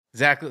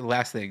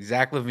Last thing.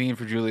 Zach LaVine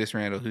for Julius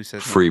Randle. Who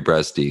says Free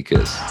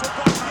Brasticus.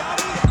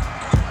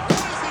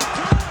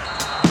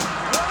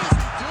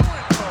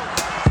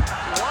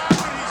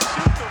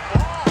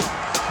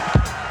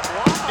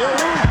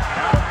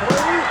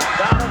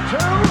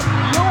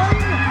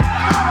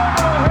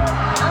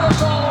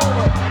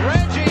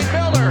 Reggie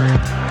Miller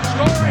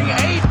scoring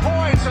 8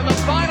 points in the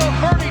final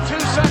 32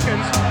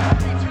 seconds.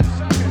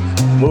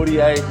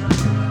 Moutier,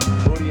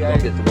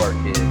 get to work,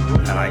 kid.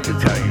 And I can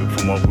tell you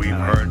from what we've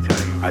heard,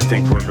 I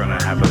think we're going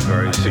to have a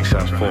very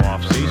successful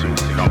offseason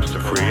when it comes to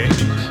free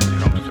agents.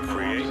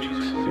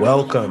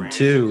 Welcome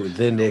to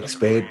the Knicks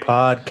Bait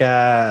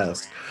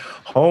Podcast,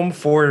 home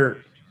for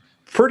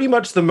pretty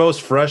much the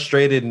most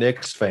frustrated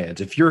Knicks fans.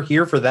 If you're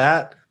here for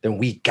that, then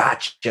we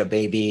got you,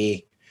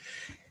 baby.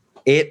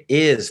 It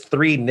is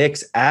 3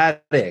 Knicks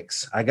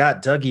addicts. I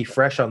got Dougie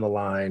Fresh on the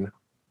line.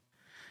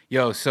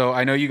 Yo, so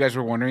I know you guys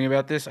were wondering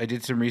about this. I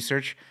did some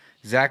research.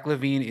 Zach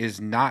LaVine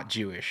is not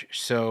Jewish,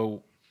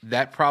 so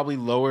that probably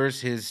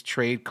lowers his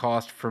trade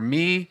cost for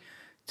me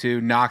to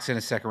Knox in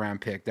a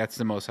second-round pick. That's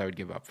the most I would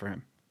give up for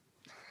him.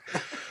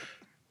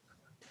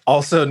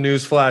 Also,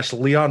 newsflash,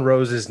 Leon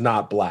Rose is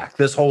not black.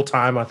 This whole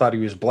time I thought he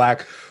was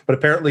black, but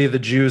apparently the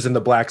Jews and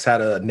the blacks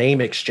had a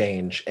name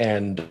exchange,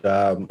 and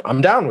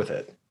I'm down with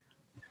it.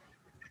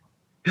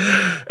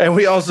 And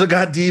we also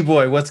got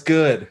D-Boy. What's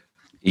good?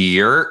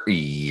 That's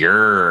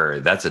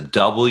a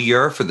double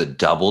year for the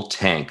double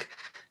tank.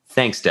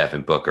 Thanks,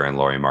 Devin Booker and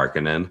Lauri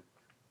Markkanen.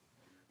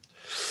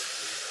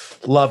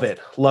 Love it.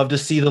 Love to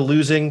see the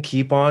losing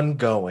keep on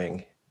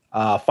going.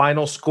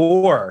 Final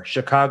score,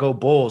 Chicago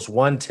Bulls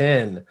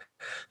 110.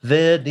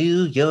 The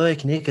New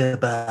York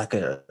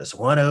Knickerbockers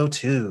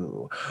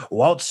 102.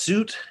 Walt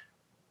Suit,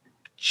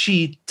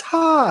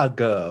 Chicago.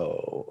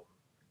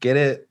 Get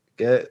it?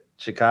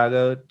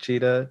 Chicago,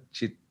 Cheetah.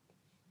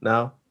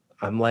 No,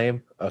 I'm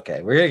lame.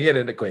 Okay, we're going to get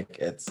into quick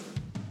hits.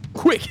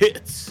 Quick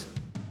hits.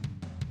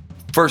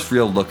 First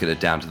real look at a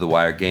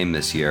down-to-the-wire game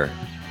this year.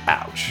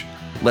 Ouch.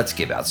 Let's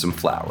give out some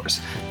flowers.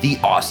 The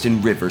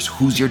Austin Rivers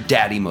Who's Your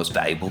Daddy Most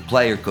Valuable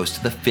Player goes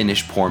to the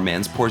Finnish poor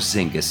man's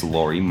Porzingis,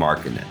 Lauri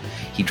Markkanen.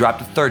 He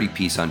dropped a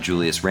 30-piece on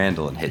Julius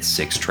Randle and hit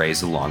 6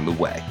 trays along the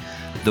way.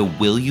 The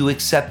Will You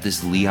Accept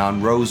This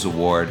Leon Rose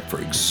Award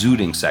for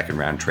exuding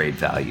second-round trade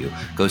value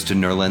goes to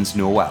Nerlens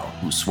Noel,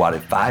 who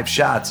swatted 5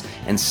 shots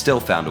and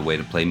still found a way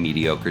to play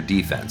mediocre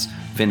defense,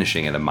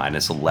 finishing at a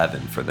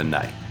 -11 for the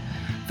night.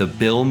 The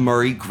Bill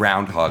Murray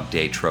Groundhog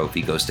Day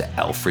trophy goes to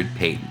Elfrid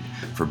Payton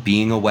for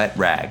being a wet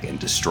rag and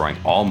destroying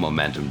all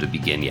momentum to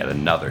begin yet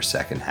another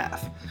second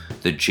half.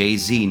 The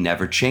Jay-Z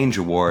Never Change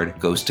Award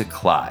goes to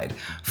Clyde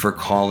for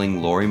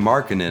calling Lauri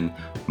Markkanen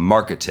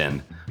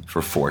Marketin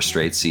for 4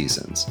 straight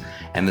seasons.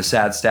 And the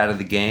sad stat of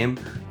the game,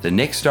 the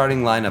Knicks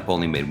starting lineup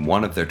only made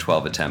 1 of their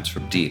 12 attempts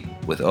from deep,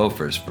 with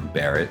offers from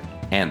Barrett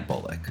and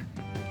Bullock.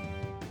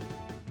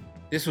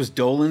 This was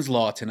Dolan's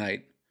Law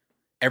tonight.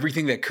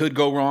 Everything that could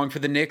go wrong for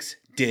the Knicks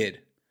did.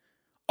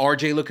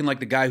 RJ looking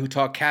like the guy who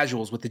taught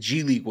casuals what the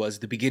G League was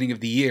at the beginning of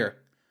the year.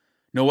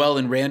 Noel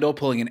and Randall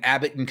pulling an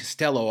Abbott and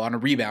Costello on a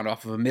rebound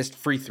off of a missed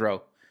free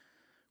throw.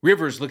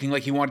 Rivers looking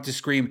like he wanted to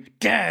scream,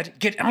 "Dad,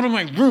 get out of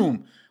my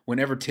room,"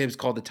 whenever Tibbs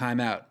called the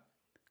timeout.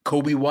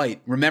 Kobe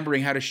White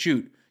remembering how to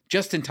shoot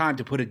just in time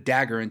to put a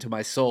dagger into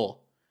my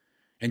soul.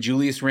 And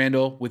Julius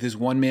Randle with his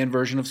one-man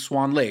version of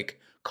Swan Lake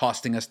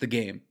costing us the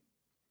game.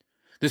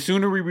 The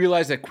sooner we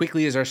realize that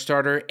Quickley is our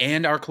starter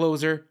and our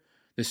closer,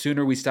 the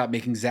sooner we stop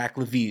making Zach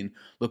LaVine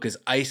look as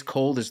ice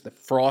cold as the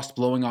frost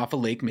blowing off of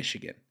Lake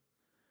Michigan.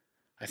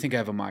 I think I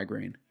have a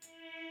migraine.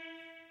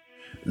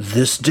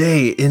 This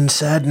day in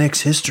Sad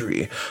Knicks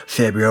history,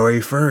 February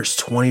 1st,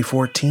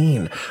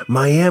 2014,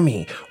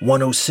 Miami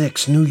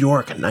 106, New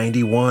York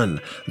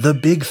 91. The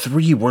Big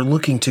Three were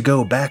looking to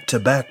go back to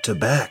back to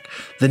back.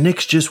 The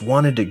Knicks just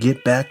wanted to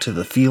get back to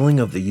the feeling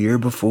of the year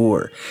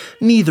before.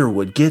 Neither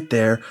would get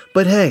there,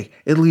 but hey,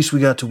 at least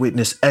we got to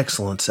witness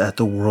excellence at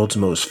the world's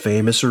most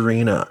famous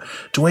arena.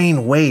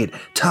 Dwayne Wade,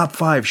 top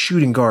 5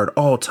 shooting guard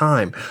all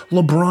time.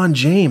 LeBron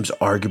James,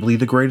 arguably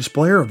the greatest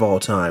player of all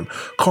time.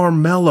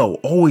 Carmelo,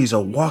 always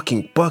a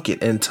walking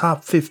bucket and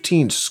top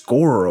 15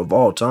 scorer of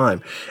all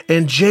time,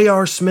 and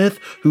J.R. Smith,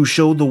 who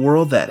showed the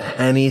world that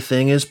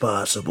anything is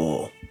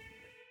possible.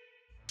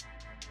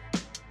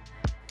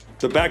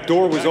 The back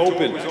door was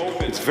open.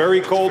 It's very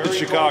cold in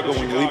Chicago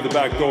when you leave the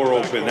back door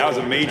open. That was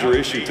a major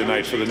issue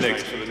tonight for the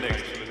Knicks.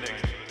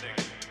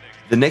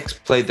 The Knicks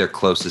played their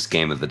closest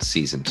game of the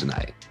season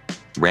tonight.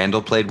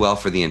 Randle played well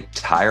for the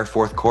entire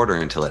fourth quarter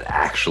until it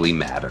actually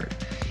mattered.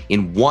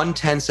 In one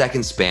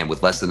 10-second span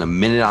with less than a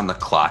minute on the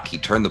clock, he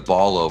turned the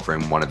ball over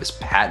in one of his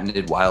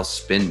patented wild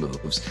spin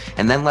moves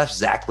and then left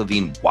Zach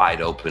LaVine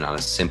wide open on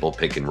a simple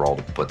pick and roll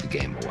to put the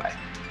game away.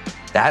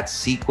 That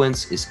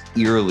sequence is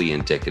eerily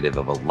indicative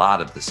of a lot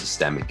of the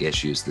systemic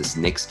issues this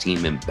Knicks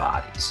team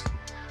embodies.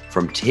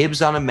 From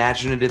Tibbs'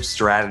 unimaginative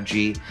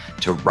strategy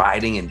to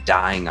riding and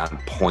dying on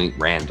point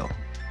Randle.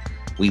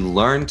 We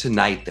learned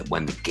tonight that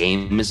when the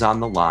game is on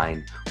the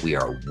line, we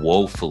are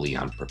woefully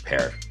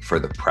unprepared for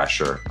the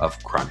pressure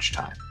of crunch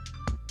time.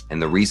 And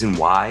the reason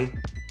why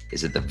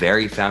is at the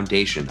very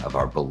foundation of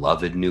our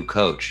beloved new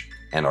coach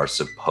and our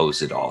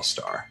supposed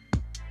all-star.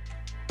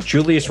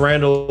 Julius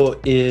Randle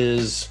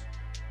is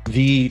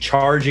the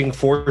charging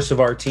force of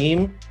our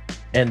team,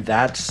 and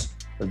that's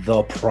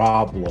the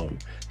problem.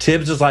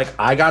 Tibbs is like,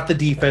 I got the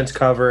defense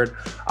covered.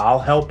 I'll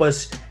help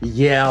us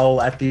yell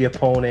at the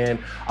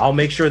opponent. I'll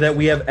make sure that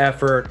we have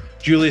effort.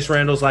 Julius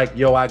Randle's like,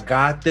 yo, I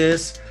got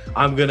this.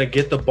 I'm going to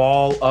get the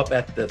ball up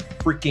at the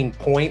freaking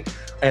point,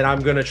 and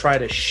I'm going to try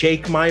to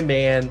shake my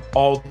man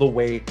all the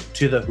way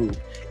to the hoop.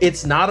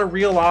 It's not a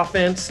real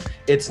offense.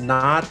 It's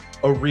not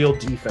a real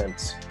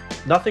defense.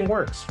 Nothing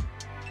works.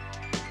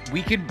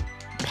 We could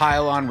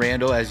pile on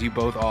Randle, as you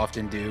both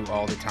often do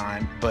all the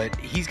time, but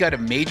he's got a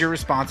major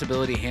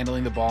responsibility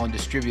handling the ball and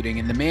distributing,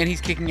 and the man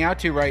he's kicking out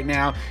to right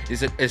now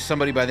is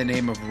somebody by the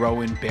name of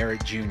Rowan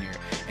Barrett Jr.,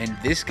 and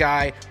this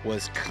guy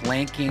was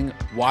clanking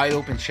wide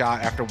open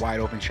shot after wide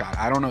open shot.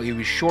 I don't know, he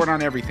was short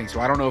on everything,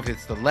 so I don't know if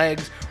it's the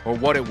legs or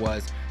what it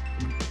was.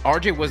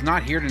 RJ was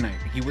not here tonight.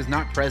 He was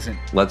not present.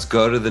 Let's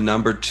go to the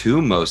number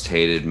 2 most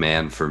hated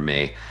man for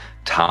me,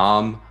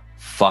 Tom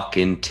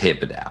fucking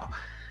Thibodeau.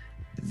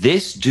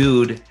 This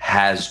dude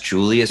has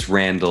Julius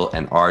Randle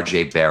and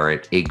RJ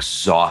Barrett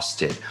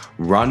exhausted,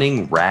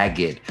 running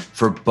ragged.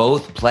 For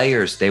both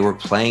players, they were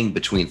playing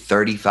between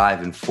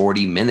 35 and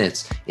 40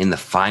 minutes in the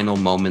final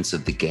moments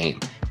of the game.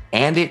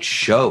 And it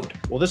showed.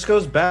 Well, this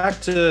goes back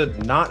to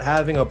not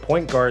having a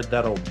point guard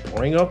that'll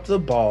bring up the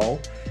ball,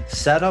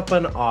 set up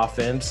an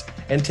offense,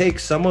 and take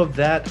some of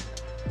that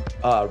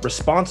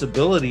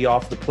responsibility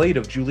off the plate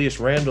of Julius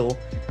Randle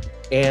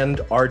and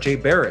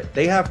RJ Barrett.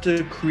 They have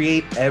to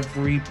create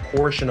every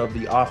portion of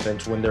the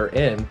offense when they're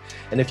in.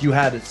 And if you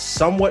had a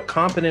somewhat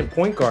competent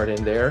point guard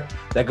in there,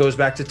 that goes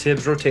back to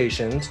Tibbs'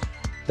 rotations,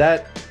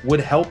 that would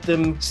help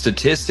them.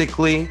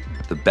 Statistically,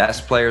 the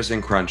best players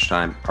in crunch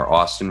time are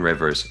Austin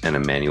Rivers and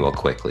Immanuel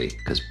Quickley,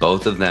 because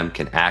both of them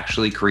can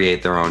actually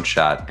create their own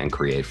shot and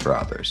create for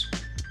others.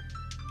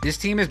 This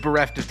team is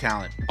bereft of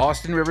talent.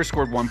 Austin Rivers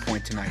scored 1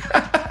 point tonight.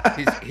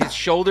 His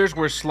shoulders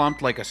were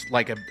slumped like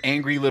an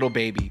angry little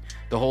baby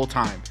the whole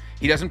time.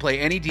 He doesn't play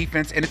any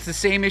defense, and it's the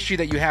same issue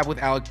that you have with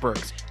Alec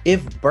Burks.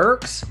 If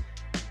Burks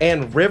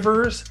and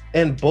Rivers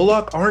and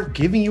Bullock aren't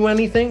giving you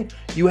anything,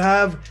 you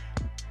have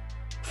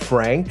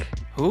Frank.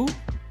 Who?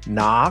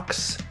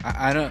 Knox.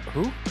 I don't.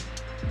 Who?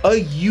 A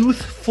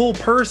youthful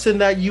person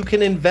that you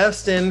can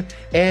invest in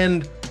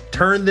and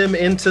turn them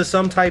into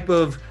some type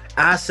of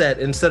asset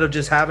instead of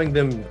just having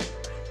them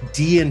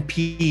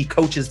D&P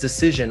coach's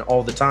decision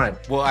all the time.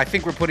 Well, I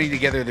think we're putting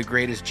together the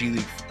greatest G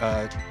League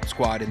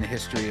squad in the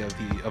history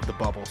of the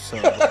bubble. So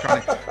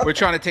we're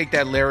trying to take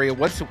that Larry.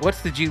 What's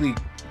the G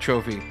League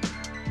trophy?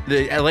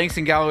 The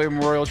Langston Galloway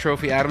Memorial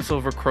Trophy, Adam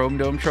Silver Chrome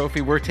Dome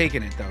Trophy. We're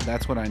taking it though.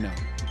 That's what I know.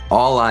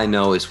 All I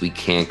know is we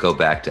can't go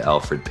back to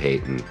Elfrid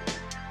Payton.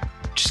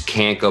 Just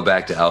can't go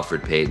back to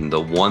Elfrid Payton.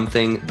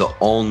 The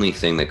only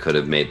thing that could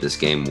have made this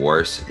game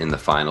worse in the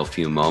final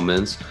few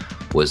moments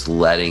was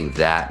letting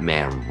that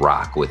man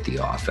rock with the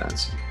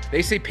offense.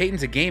 They say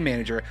Payton's a game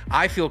manager.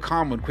 I feel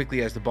calm when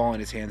Quickley has the ball in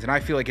his hands, and I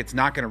feel like it's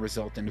not going to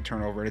result in a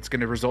turnover. It's going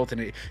to result in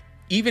it.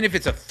 Even if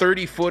it's a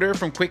 30-footer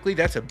from Quickley,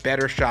 that's a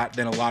better shot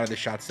than a lot of the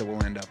shots that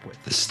we'll end up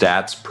with. The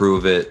stats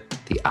prove it.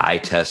 The eye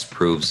test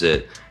proves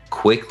it.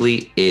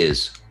 Quickley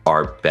is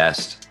our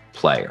best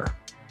player.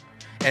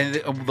 And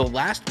the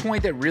last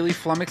point that really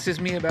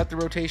flummoxes me about the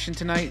rotation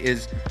tonight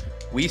is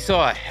we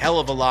saw a hell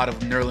of a lot of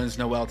Nerlens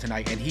Noel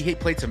tonight, and he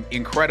played some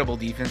incredible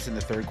defense in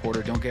the third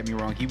quarter. Don't get me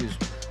wrong. He was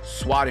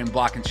swatting,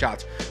 blocking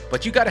shots.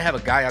 But you got to have a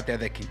guy out there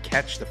that can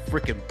catch the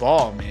freaking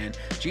ball, man.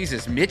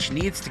 Jesus, Mitch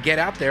needs to get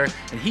out there,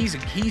 and he's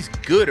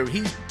good, or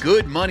he's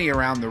good money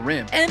around the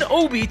rim. And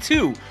Obi,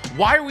 too.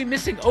 Why are we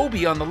missing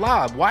Obi on the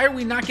lob? Why are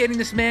we not getting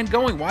this man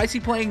going? Why is he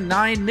playing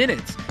 9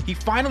 minutes? He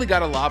finally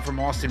got a lob from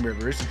Austin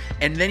Rivers,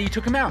 and then you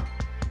took him out.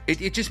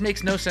 It just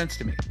makes no sense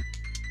to me.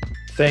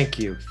 Thank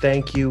you.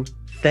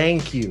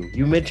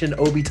 You mentioned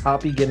Obi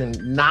Toppin getting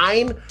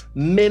 9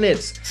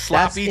 minutes.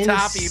 Sloppy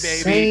Toppy,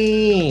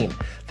 baby.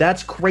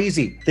 That's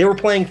crazy. They were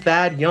playing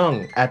Thad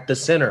Young at the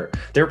center.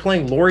 They were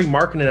playing Lauri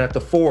Markkanen at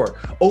the 4.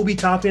 Obi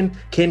Toppin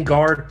can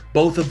guard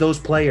both of those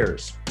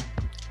players.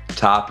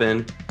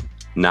 Toppin,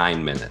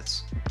 9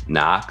 minutes.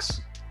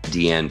 Knox,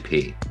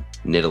 DNP.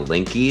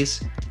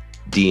 Nidalinkis,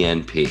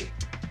 DNP.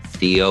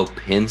 Theo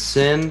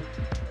Pinson,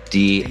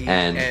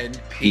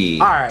 DNP.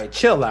 All right,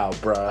 chill out,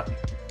 bruh.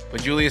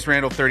 But Julius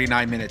Randle,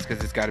 39 minutes,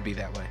 because it's got to be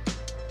that way.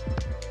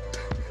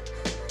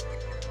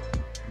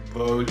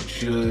 Vote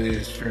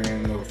Julius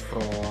Randle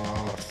for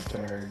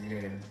All-Star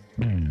game.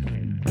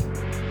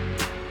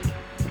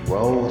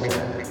 Roll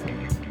that.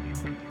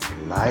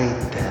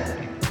 Light that.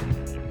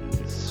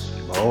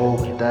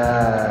 Smoke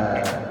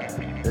that.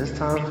 It's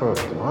time for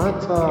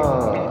Blunt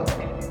Talk.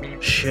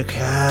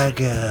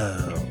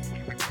 Chicago,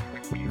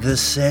 the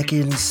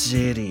second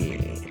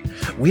city.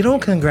 We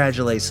don't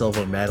congratulate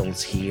silver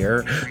medals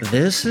here.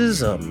 This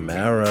is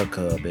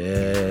America,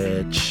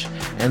 bitch.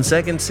 And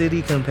second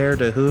city compared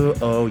to who?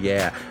 Oh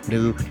yeah,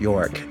 New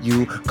York.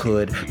 You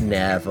could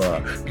never.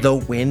 The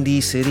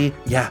windy city?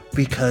 Yeah,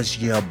 because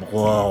you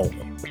blow.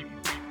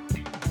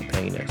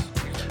 heinous.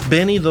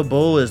 Benny the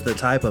Bull is the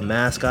type of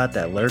mascot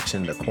that lurks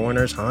in the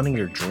corners, haunting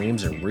your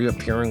dreams and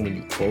reappearing when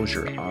you close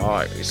your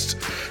eyes.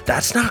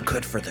 That's not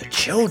good for the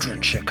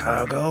children,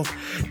 Chicago.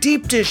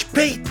 Deep dish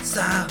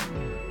pizza.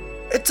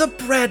 It's a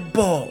bread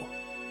bowl.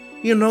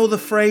 You know the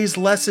phrase,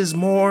 less is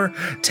more?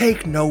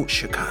 Take note,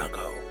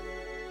 Chicago.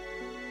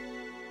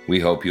 We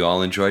hope you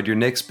all enjoyed your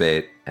Knicks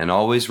bait, and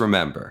always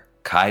remember,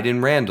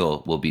 Kaiden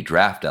Randall will be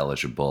draft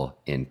eligible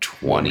in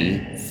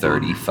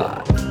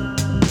 2035.